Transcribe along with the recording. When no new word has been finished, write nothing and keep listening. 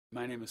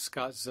My name is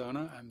Scott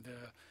Zona. I'm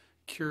the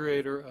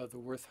curator of the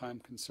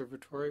Wertheim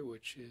Conservatory,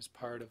 which is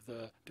part of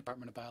the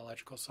Department of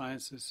Biological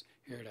Sciences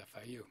here at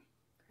FIU.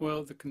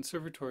 Well, the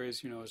conservatory,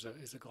 as you know,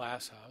 is a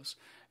glass house,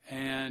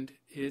 and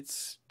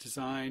it's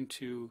designed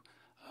to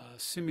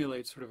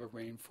simulate sort of a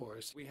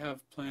rainforest. We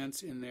have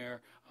plants in there.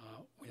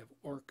 We have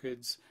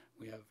orchids,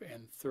 we have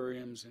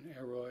anthuriums and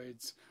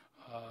aroids,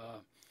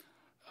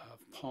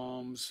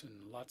 palms,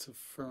 and lots of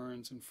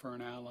ferns and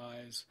fern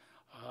allies,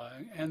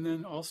 and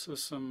then also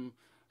some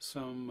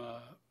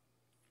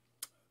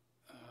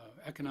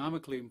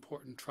economically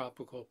important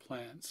tropical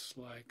plants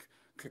like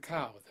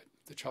cacao,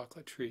 the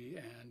chocolate tree,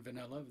 and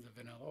vanilla,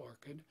 the vanilla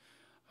orchid.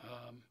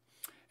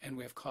 And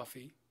we have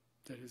coffee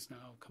that is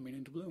now coming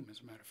into bloom, as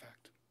a matter of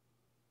fact.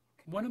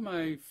 One of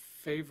my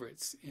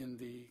favorites in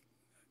the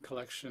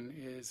collection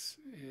is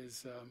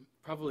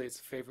probably it's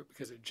a favorite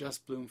because it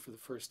just bloomed for the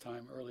first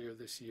time earlier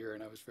this year,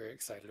 and I was very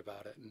excited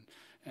about it,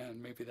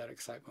 and maybe that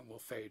excitement will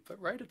fade.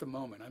 But right at the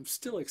moment, I'm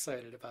still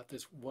excited about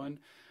this one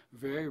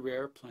very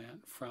rare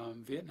plant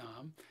from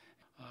Vietnam.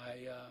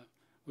 I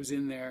was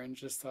in there and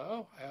just thought,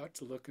 oh, I ought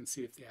to look and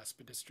see if the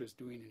aspidistra is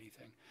doing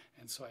anything.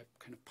 And so I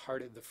kind of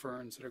parted the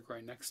ferns that are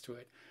growing next to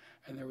it,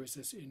 and there was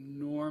this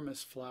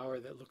enormous flower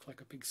that looked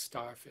like a big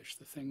starfish.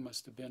 The thing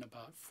must have been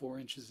about 4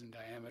 inches in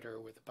diameter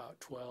with about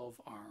 12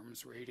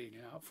 arms radiating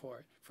out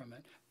from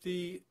it.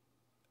 The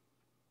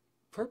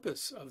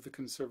purpose of the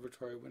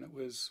conservatory when it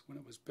was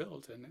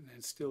built,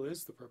 and still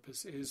is the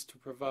purpose, is to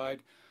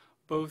provide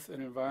both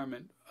an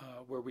environment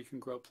where we can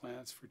grow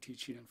plants for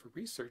teaching and for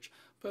research,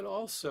 but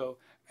also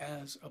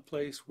as a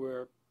place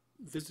where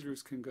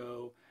visitors can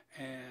go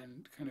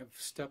and kind of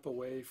step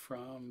away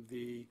from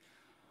the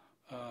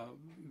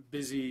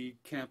busy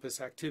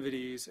campus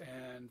activities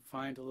and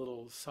find a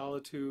little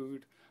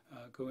solitude,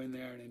 go in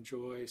there and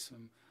enjoy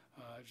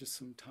just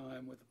some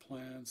time with the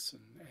plants.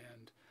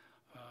 And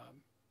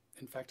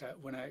in fact,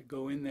 when I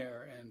go in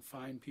there and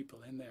find people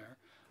in there,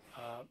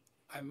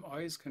 I'm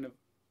always kind of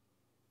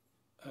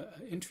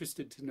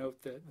interested to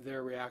note that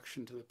their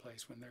reaction to the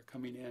place when they're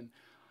coming in.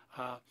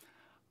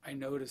 I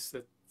notice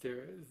that they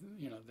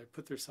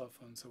put their cell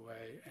phones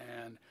away,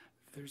 and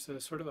there's a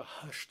sort of a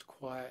hushed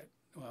quiet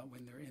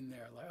when they're in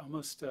there, like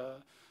almost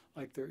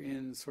like they're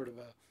in sort of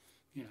a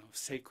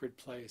sacred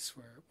place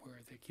where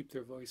they keep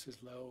their voices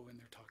low and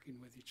they're talking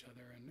with each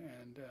other,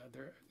 and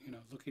they're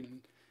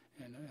looking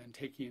and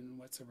taking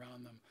what's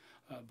around them,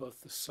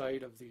 both the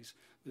sight of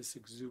this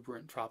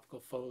exuberant tropical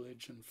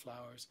foliage and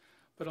flowers,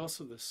 but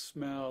also the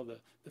smell,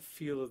 the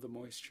feel of the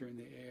moisture in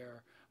the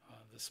air,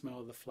 the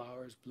smell of the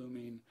flowers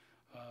blooming,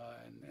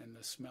 and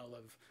the smell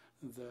of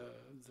the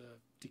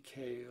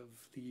decay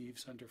of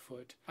leaves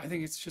underfoot. I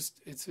think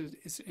it's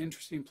an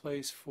interesting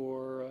place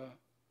for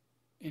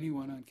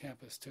anyone on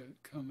campus to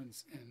come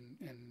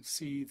and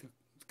see the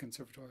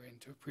conservatory and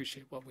to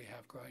appreciate what we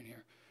have growing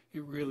here.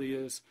 It really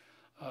is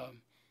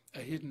a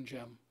hidden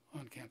gem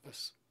on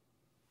campus.